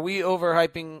 Ken, are we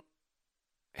overhyping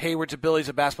Hayward's ability as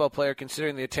a basketball player,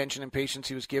 considering the attention and patience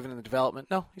he was given in the development?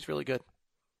 No, he's really good.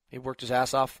 He worked his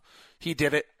ass off. He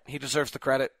did it. He deserves the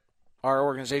credit. Our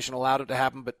organization allowed it to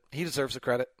happen, but he deserves the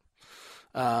credit.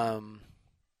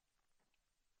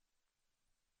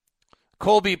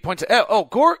 Colby points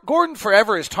out, Gordon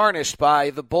forever is tarnished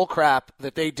by the bullcrap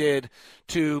that they did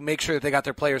to make sure that they got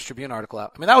their Players Tribune article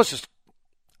out. I mean, that was just...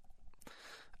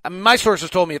 my sources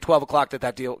told me at 12 o'clock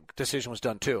that decision was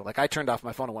done, too. Like, I turned off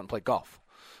my phone and went and played golf.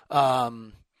 I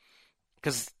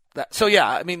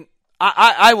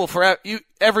will forever.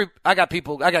 I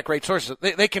got great sources.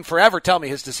 They can forever tell me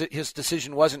his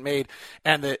decision wasn't made,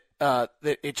 and that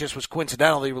it just was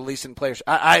coincidentally released in Players.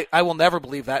 I will never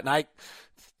believe that, and I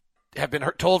have been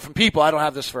told from people. I don't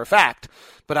have this for a fact,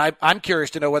 but I'm curious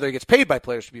to know whether he gets paid by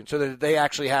Players Tribune, so that they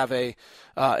actually have a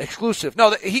exclusive.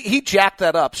 No, he jacked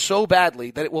that up so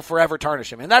badly that it will forever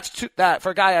tarnish him, and that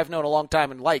for a guy I've known a long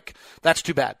time and that's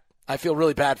too bad. I feel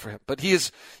really bad for him, but he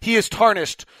is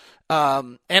tarnished,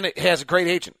 and it has a great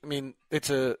agent. I mean, it's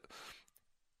a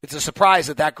surprise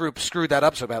that group screwed that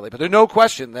up so badly. But there's no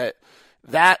question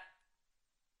that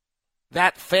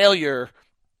failure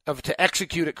to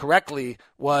execute it correctly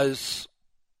was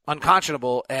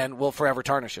unconscionable and will forever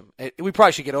tarnish him. We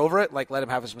probably should get over it, like let him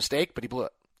have his mistake, but he blew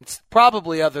it. It's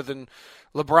probably, other than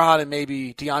LeBron and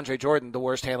maybe DeAndre Jordan, the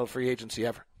worst handled free agency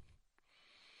ever.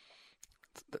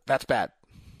 That's bad.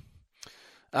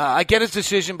 I get his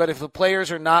decision, but if the players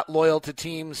are not loyal to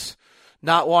teams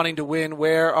not wanting to win,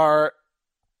 where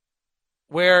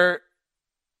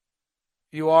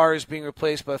you are is being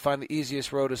replaced by find the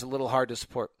easiest road is a little hard to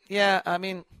support. Yeah, I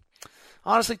mean,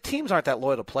 honestly, teams aren't that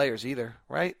loyal to players either,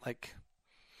 right? Like,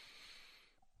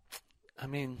 I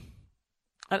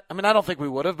don't think we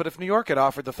would have, but if New York had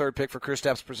offered the third pick for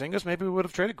Kristaps Porzingis, maybe we would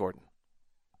have traded Gordon.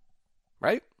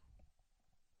 Right?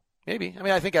 Maybe. I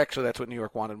mean, I think actually that's what New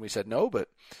York wanted and we said no, but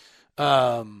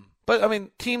I mean,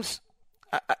 teams,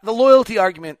 the loyalty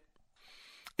argument,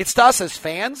 it's to us as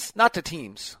fans, not to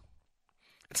teams.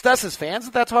 It's to us as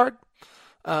fans that's hard.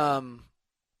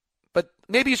 But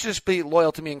maybe you should just be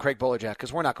loyal to me and Craig Bolerjack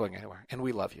because we're not going anywhere, and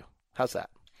we love you. How's that?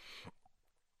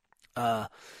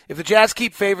 If the Jazz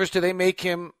keep Favors, do they make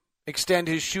him extend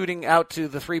his shooting out to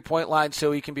the three-point line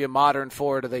so he can be a modern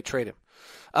forward, or do they trade him?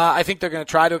 I think they're going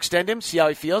to try to extend him, see how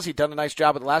he feels. He'd done a nice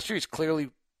job with it last year. He's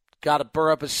clearly got to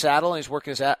burr up his saddle, and he's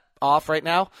working his off right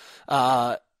now.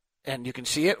 And you can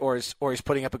see it, or he's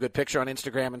putting up a good picture on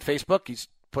Instagram and Facebook. He's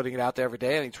putting it out there every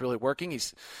day, and it's really working.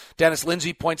 Dennis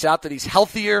Lindsay points out that he's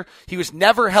healthier. He was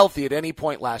never healthy at any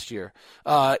point last year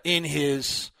in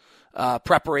his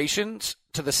preparations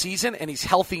to the season, and he's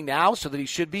healthy now so that he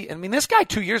should be. I mean, this guy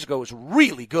 2 years ago was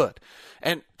really good.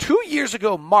 And 2 years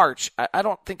ago, March, I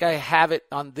don't think I have it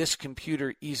on this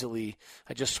computer easily.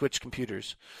 I just switched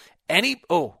computers.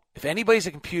 If anybody's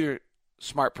a computer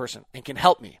smart person and can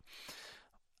help me,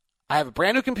 I have a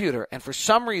brand new computer, and for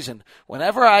some reason,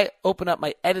 whenever I open up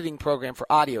my editing program for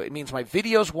audio, it means my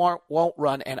videos won't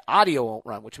run and audio won't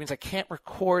run, which means I can't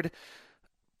record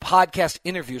podcast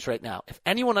interviews right now. If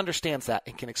anyone understands that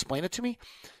and can explain it to me,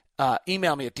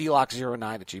 email me at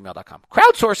dlock09@gmail.com.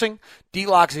 Crowdsourcing,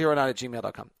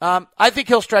 dlock09@gmail.com. I think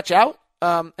he'll stretch out.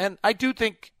 And I do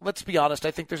think, let's be honest,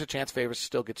 I think there's a chance Favors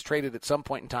still gets traded at some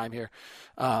point in time here.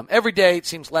 Every day it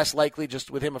seems less likely, just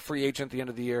with him a free agent at the end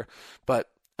of the year. But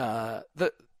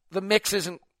the mix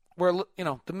isn't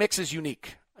the mix is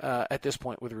unique at this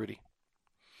point with Rudy.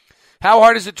 How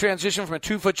hard is it to transition from a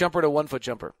 2-foot jumper to a 1-foot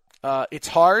jumper? It's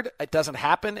hard. It doesn't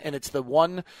happen, and it's the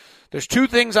one. There's two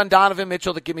things on Donovan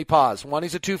Mitchell that give me pause. One,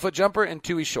 he's a 2-foot jumper, and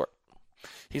two, he's short.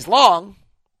 He's long,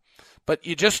 but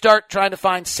you just start trying to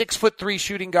find 6'3"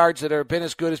 shooting guards that have been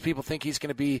as good as people think he's going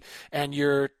to be, and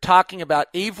you're talking about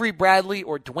Avery Bradley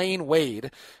or Dwayne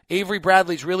Wade. Avery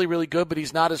Bradley's really, really good, but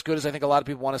he's not as good as I think a lot of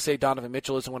people want to say Donovan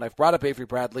Mitchell is. And when I've brought up Avery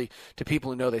Bradley to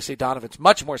people who know, they say Donovan's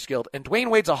much more skilled. And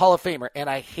Dwayne Wade's a Hall of Famer, and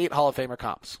I hate Hall of Famer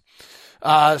comps.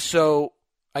 So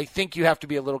I think you have to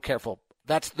be a little careful.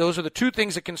 Those are the two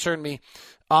things that concern me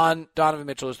on Donovan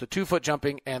Mitchell, is the 2-foot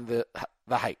jumping and the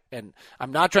height. And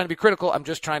I'm not trying to be critical. I'm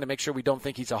just trying to make sure we don't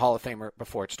think he's a Hall of Famer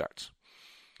before it starts.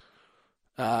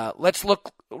 Let's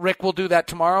look. Rick will do that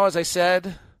tomorrow, as I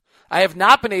said. I have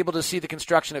not been able to see the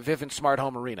construction at Vivint Smart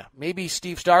Home Arena. Maybe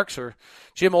Steve Starks or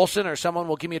Jim Olson or someone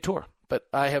will give me a tour, but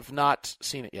I have not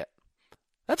seen it yet.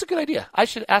 That's a good idea. I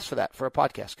should ask for that for a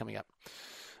podcast coming up.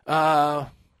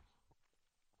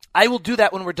 I will do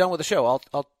that when we're done with the show.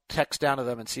 I'll text down to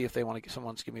them and see if they want to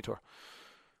someone to give me a tour.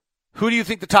 Who do you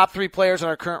think the top 3 players on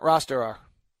our current roster are?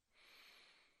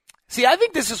 See, I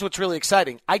think this is what's really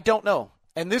exciting. I don't know.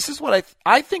 And this is what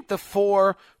I think the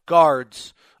 4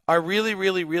 guards are really,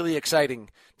 really, really exciting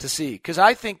to see. Because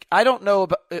I don't know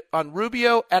about on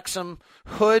Rubio, Exum,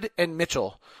 Hood, and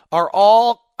Mitchell are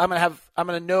all. I'm going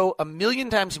to know a million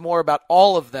times more about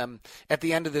all of them at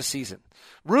the end of this season.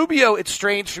 Rubio, it's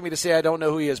strange for me to say I don't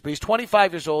know who he is, but he's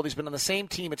 25 years old. He's been on the same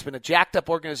team. It's been a jacked-up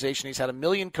organization. He's had a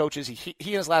million coaches. He and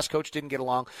his last coach didn't get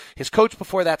along. His coach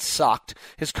before that sucked.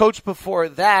 His coach before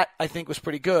that, I think, was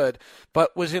pretty good,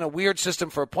 but was in a weird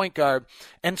system for a point guard.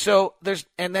 And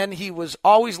then he was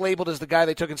always labeled as the guy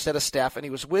they took instead of Steph, and he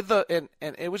was and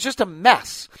it was just a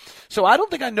mess. So I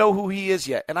don't think I know who he is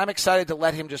yet, and I'm excited to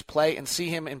let him just play and see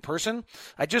him in person.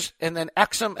 And then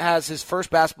Exum has his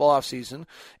first basketball offseason,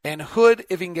 and Hood,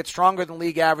 if he can get stronger than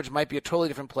league average, might be a totally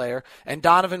different player. And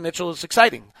Donovan Mitchell is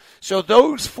exciting. So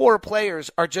those 4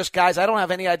 players are just guys, I don't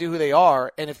have any idea who they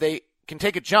are. And if they can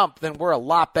take a jump, then we're a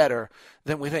lot better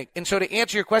than we think. And so to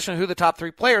answer your question, who the top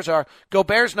 3 players are,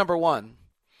 Gobert's number 1.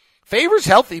 Favors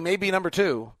healthy, maybe number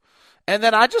 2. And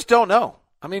then I just don't know.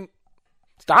 I mean,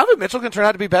 is Donovan Mitchell going to turn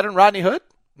out to be better than Rodney Hood?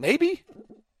 Maybe.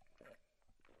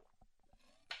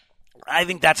 I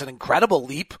think that's an incredible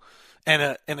leap.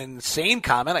 And an insane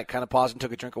comment. I kind of paused and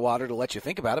took a drink of water to let you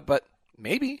think about it, but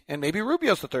maybe. And maybe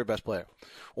Rubio's the 3rd best player.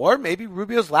 Or maybe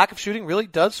Rubio's lack of shooting really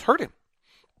does hurt him.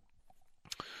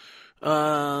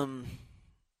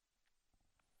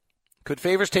 Could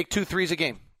Favors take 2 threes a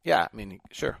game? Yeah, I mean,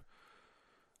 sure.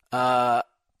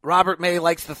 Robert May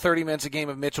likes the 30 minutes a game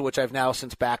of Mitchell, which I've now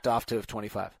since backed off to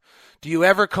 25. Do you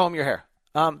ever comb your hair?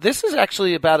 This is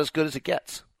actually about as good as it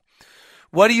gets.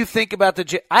 What do you think about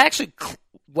I actually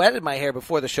wetted my hair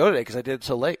before the show today because I did it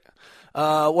so late.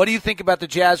 What do you think about the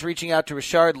Jazz reaching out to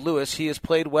Rashard Lewis? He has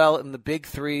played well in the Big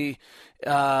 3.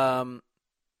 That's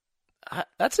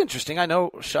interesting. I know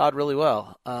Rashard really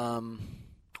well.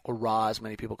 Or Ra, as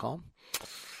many people call him.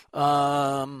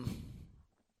 I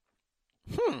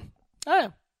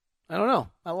don't know.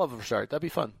 I love Rashard. That'd be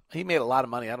fun. He made a lot of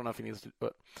money. I don't know if he needs to.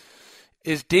 But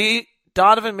is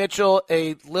Donovan Mitchell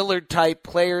a Lillard-type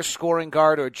player scoring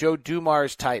guard or Joe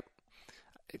Dumars type?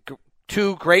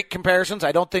 2 great comparisons.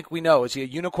 I don't think we know. Is he a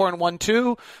unicorn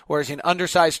 1-2 or is he an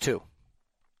undersized 2?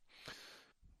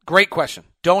 Great question.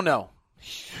 Don't know.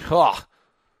 Can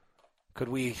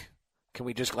we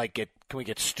just can we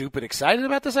get stupid excited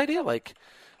about this idea?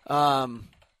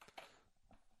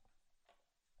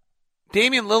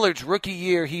 Damian Lillard's rookie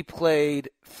year, he played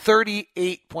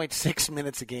 38.6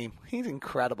 minutes a game. He's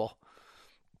incredible.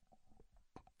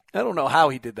 I don't know how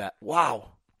he did that.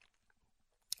 Wow.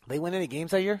 They win any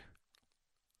games that year?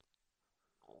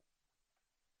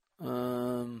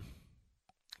 Don't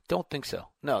think so.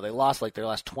 No, they lost their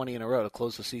last 20 in a row to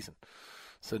close the season.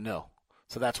 So no.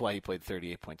 So that's why he played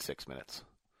 38.6 minutes.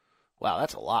 Wow,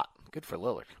 that's a lot. Good for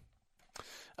Lillard.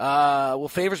 Will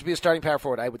Favors be a starting power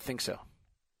forward? I would think so.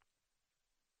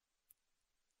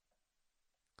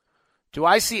 Do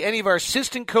I see any of our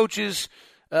assistant coaches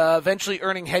eventually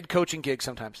earning head coaching gigs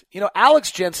sometimes.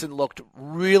 Alex Jensen looked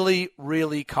really,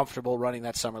 really comfortable running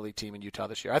that summer league team in Utah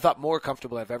this year. I thought more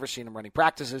comfortable than I've ever seen him running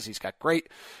practices. He's got great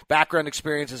background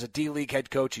experience as a D-League head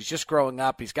coach. He's just growing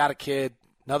up. He's got a kid,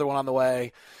 another one on the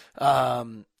way.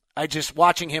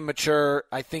 Watching him mature,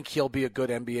 I think he'll be a good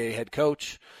NBA head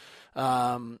coach.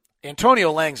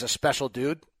 Antonio Lang's a special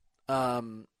dude.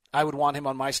 I would want him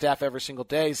on my staff every single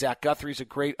day. Zach Guthrie's a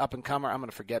great up-and-comer. I'm going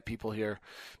to forget people here.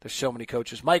 There's so many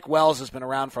coaches. Mike Wells has been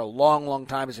around for a long, long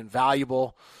time. Is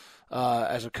invaluable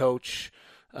as a coach.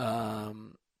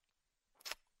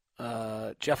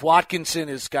 Jeff Watkinson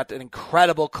has got an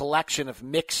incredible collection of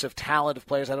mix of talent of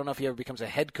players. I don't know if he ever becomes a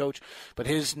head coach, but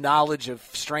his knowledge of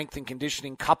strength and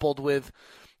conditioning coupled with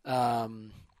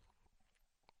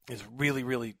is really,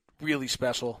 really, really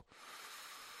special.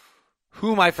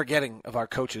 Who am I forgetting of our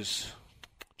coaches?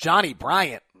 Johnny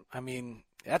Bryant. I mean,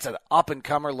 that's an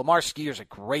up-and-comer. Lamar Skier's a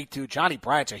great dude. Johnny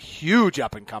Bryant's a huge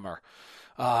up-and-comer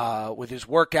with his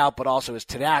workout, but also his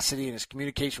tenacity and his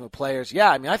communication with players.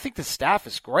 Yeah, I mean, I think the staff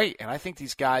is great, and I think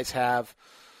these guys have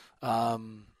I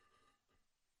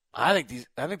think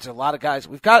there's a lot of guys.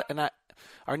 We've got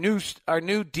our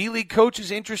new D-League coach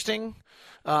is interesting.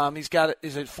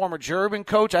 Is a former German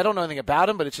coach. I don't know anything about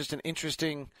him, but it's just an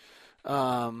interesting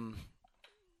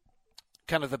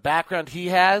kind of the background he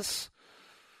has.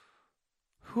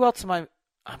 Who else am I'm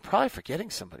probably forgetting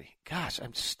somebody. Gosh,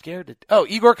 I'm scared to.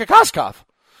 Igor Kokoskov.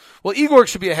 Well, Igor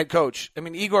should be a head coach. I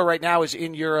mean, Igor right now is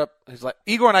in Europe.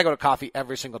 Igor and I go to coffee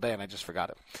every single day, and I just forgot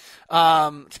him.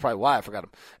 That's probably why I forgot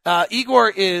him.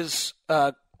 Igor is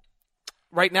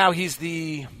right now he's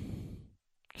the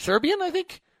Serbian, I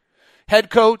think, head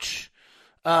coach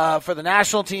for the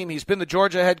national team. He's been the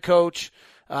Georgia head coach.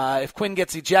 If Quinn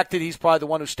gets ejected, he's probably the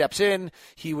one who steps in.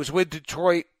 He was with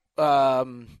Detroit.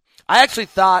 I actually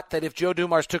thought that if Joe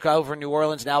Dumars took over New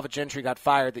Orleans and Alvin Gentry got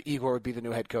fired, that Igor would be the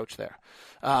new head coach there.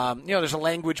 There's a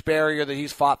language barrier that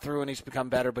he's fought through and he's become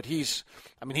better, but he's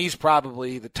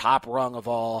probably the top rung of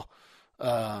all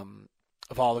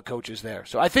the coaches there.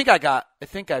 So I think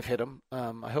I've hit him.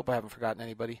 I hope I haven't forgotten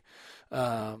anybody.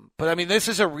 But I mean, this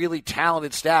is a really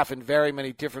talented staff in very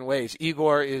many different ways.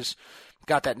 Igor is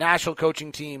got that national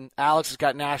coaching team. Alex has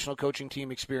got national coaching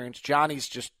team experience. Johnny's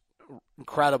just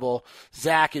incredible.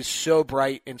 Zach is so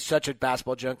bright and such a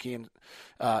basketball junkie. And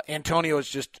Antonio is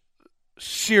just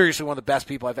seriously one of the best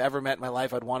people I've ever met in my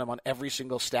life. I'd want him on every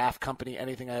single staff, company,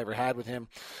 anything I ever had with him.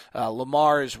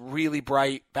 Lamar is really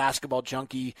bright, basketball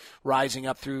junkie, rising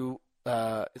up through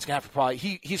it's gonna have to probably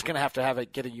he's gonna have to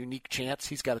get a unique chance.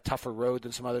 He's got a tougher road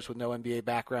than some others with no NBA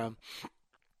background.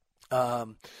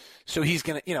 So he's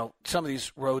going to, some of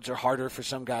these roads are harder for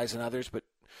some guys than others, but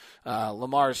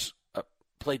Lamar's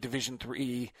played Division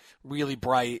III, really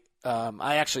bright.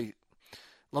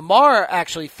 Lamar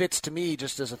actually fits to me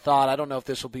just as a thought. I don't know if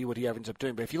this will be what he ends up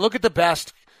doing, but if you look at the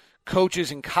best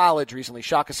coaches in college recently,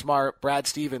 Shaka Smart, Brad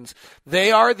Stevens,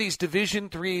 they are these Division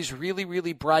IIIs, really,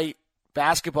 really bright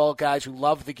basketball guys who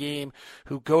love the game,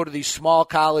 who go to these small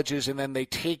colleges, and then they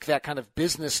take that kind of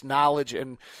business knowledge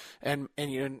and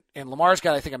Lamar's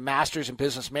got, I think, a master's in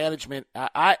business management.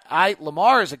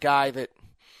 Lamar is a guy that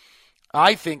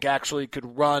I think actually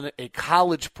could run a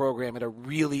college program at a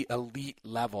really elite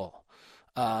level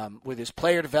with his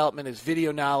player development, his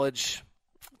video knowledge.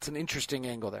 It's an interesting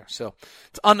angle there. So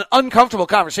it's an uncomfortable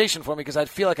conversation for me because I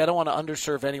feel like I don't want to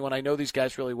underserve anyone. I know these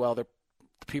guys really well. They're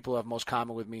the people who have most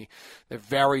common with me. They're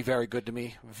very, very good to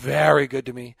me. Very good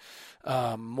to me.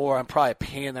 I'm probably a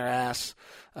pain in their ass.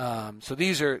 So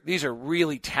these are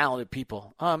really talented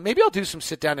people. Maybe I'll do some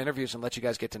sit-down interviews and let you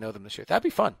guys get to know them this year. That'd be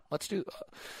fun.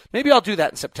 Maybe I'll do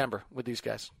that in September with these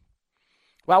guys.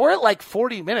 Wow, we're at like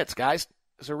 40 minutes, guys.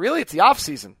 So really, it's the off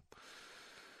season.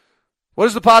 What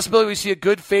is the possibility we see a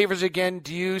good Favors again?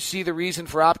 Do you see the reason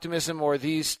for optimism, or are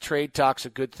these trade talks a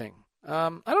good thing?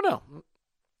 I don't know.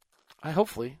 I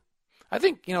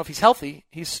think, if he's healthy,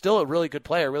 he's still a really good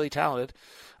player, really talented.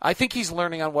 I think he's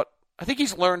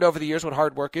learned over the years what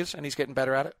hard work is, and he's getting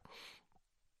better at it.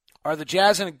 Are the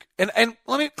Jazz and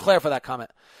let me clarify that comment.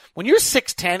 When you're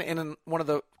 6'10" and in one of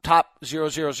the top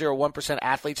 0.001%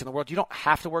 athletes in the world, you don't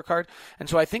have to work hard. And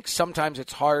so I think sometimes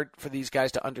it's hard for these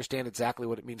guys to understand exactly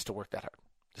what it means to work that hard.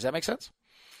 Does that make sense?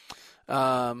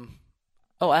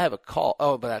 I have a call.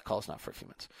 Oh, but that call is not for a few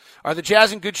minutes. Are the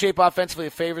Jazz in good shape offensively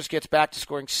if Favors gets back to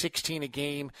scoring 16 a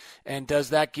game? And does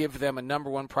that give them a number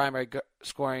one primary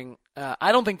scoring?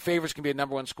 I don't think Favors can be a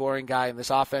number one scoring guy in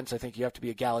this offense. I think you have to be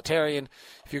egalitarian.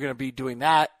 If you're going to be doing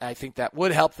that, I think that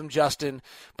would help them, Justin.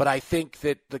 But I think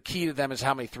that the key to them is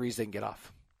how many threes they can get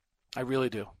off. I really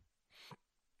do.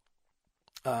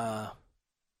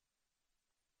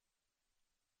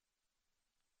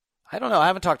 I don't know. I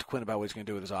haven't talked to Quinn about what he's going to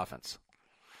do with his offense.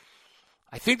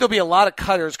 I think there'll be a lot of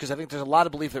cutters because I think there's a lot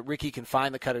of belief that Ricky can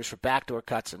find the cutters for backdoor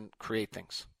cuts and create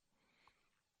things.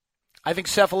 I think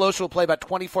Sefolosha will play about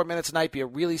 24 minutes a night, be a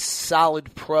really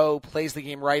solid pro, plays the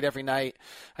game right every night.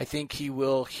 I think he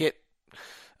will hit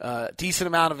a decent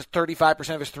amount of his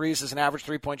 35% of his threes as an average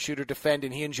three-point shooter, defend,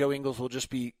 and he and Joe Ingles will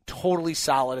just be totally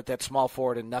solid at that small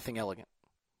forward and nothing elegant.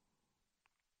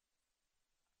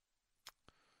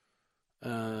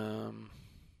 Can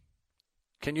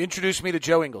you introduce me to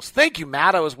Joe Ingles? Thank you,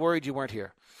 Matt. I was worried you weren't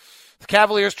here. The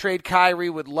Cavaliers trade Kyrie.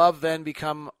 Would Love then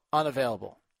become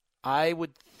unavailable? I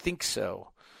would think so.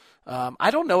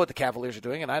 I don't know what the Cavaliers are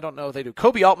doing, and I don't know if they do.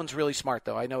 Kobe Altman's really smart,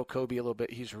 though. I know Kobe a little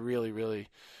bit. He's really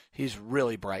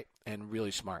bright and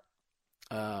really smart.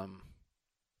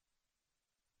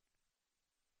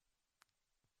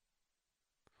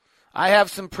 I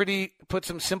have put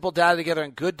some simple data together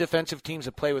on good defensive teams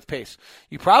that play with pace.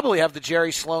 You probably have the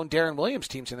Jerry Sloan, Darren Williams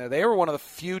teams in there. They were one of the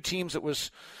few teams that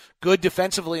was good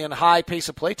defensively and high pace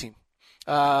of play team.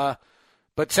 But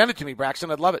send it to me,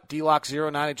 Braxton. I'd love it.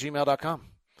 dlock09@gmail.com.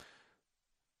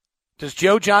 Does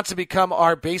Joe Johnson become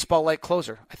our baseball-like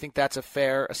closer? I think that's a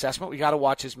fair assessment. We got to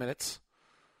watch his minutes.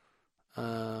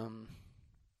 I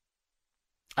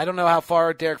don't know how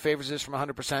far Derek Favors is from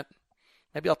 100%.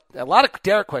 Maybe a lot of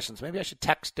Derek questions. Maybe I should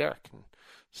text Derek and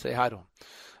say hi to him.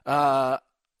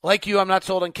 Like you, I'm not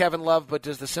sold on Kevin Love, but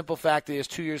does the simple fact that he has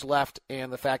 2 years left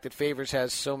and the fact that Favors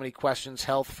has so many questions,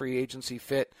 health, free agency,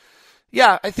 fit?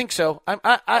 Yeah, I think so.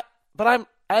 I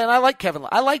like Kevin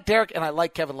Love. I like Derek and I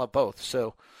like Kevin Love both.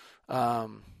 So,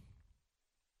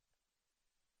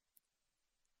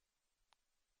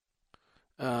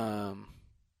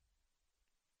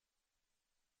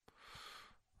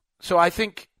 so I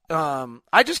think.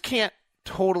 I just can't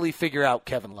totally figure out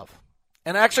Kevin Love.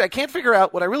 And actually,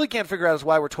 what I really can't figure out is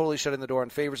why we're totally shutting the door on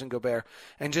Favors and Gobert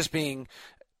and just being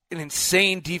an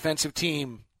insane defensive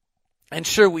team. And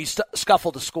sure, we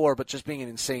scuffle to score, but just being an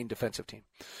insane defensive team.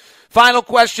 Final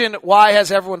question, why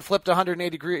has everyone flipped 180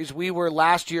 degrees? We were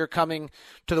last year coming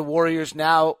to the Warriors.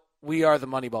 Now we are the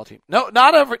Moneyball team. No,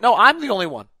 I'm the only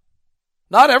one.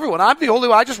 Not everyone. I'm the only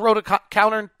one. I just wrote a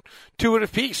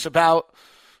counterintuitive piece about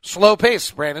slow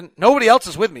pace, Brandon. Nobody else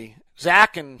is with me.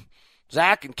 Zach and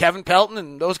Kevin Pelton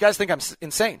and those guys think I'm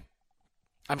insane.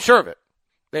 I'm sure of it.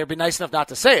 They'd be nice enough not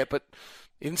to say it, but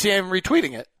you didn't see him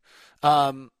retweeting it.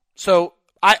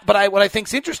 What I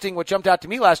think's interesting, what jumped out to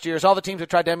me last year is all the teams that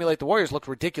tried to emulate the Warriors looked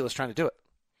ridiculous trying to do it.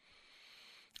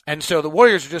 And so the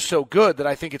Warriors are just so good that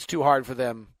I think it's too hard for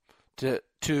them to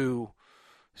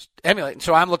emulate. And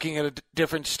so I'm looking at a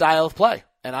different style of play.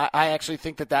 And I actually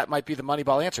think that might be the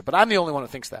Moneyball answer. But I'm the only one who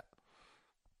thinks that.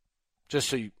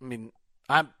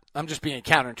 I'm just being a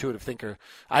counterintuitive thinker.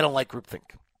 I don't like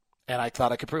groupthink. And I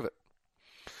thought I could prove it.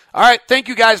 All right. Thank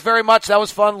you guys very much. That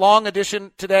was fun. Long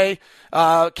edition today.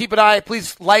 Keep an eye.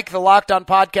 Please like the Locked On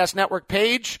Podcast Network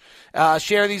page.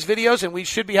 Share these videos. And we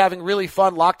should be having really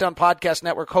fun Locked On Podcast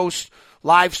Network host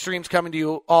live streams coming to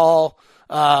you all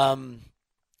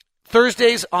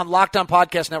Thursdays on Locked On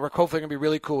Podcast Network. Hopefully going to be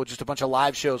really cool with just a bunch of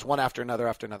live shows, one after another.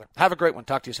 Have a great one.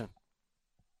 Talk to you soon.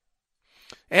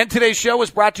 And today's show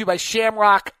was brought to you by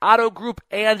Shamrock Auto Group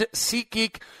and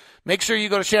SeatGeek. Make sure you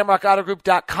go to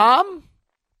shamrockautogroup.com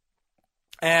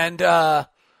and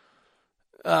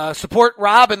support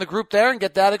Rob and the group there and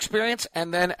get that experience.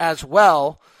 And then as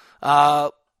well,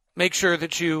 make sure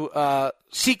that you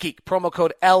SeatGeek, promo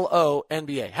code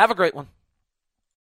LONBA. Have a great one.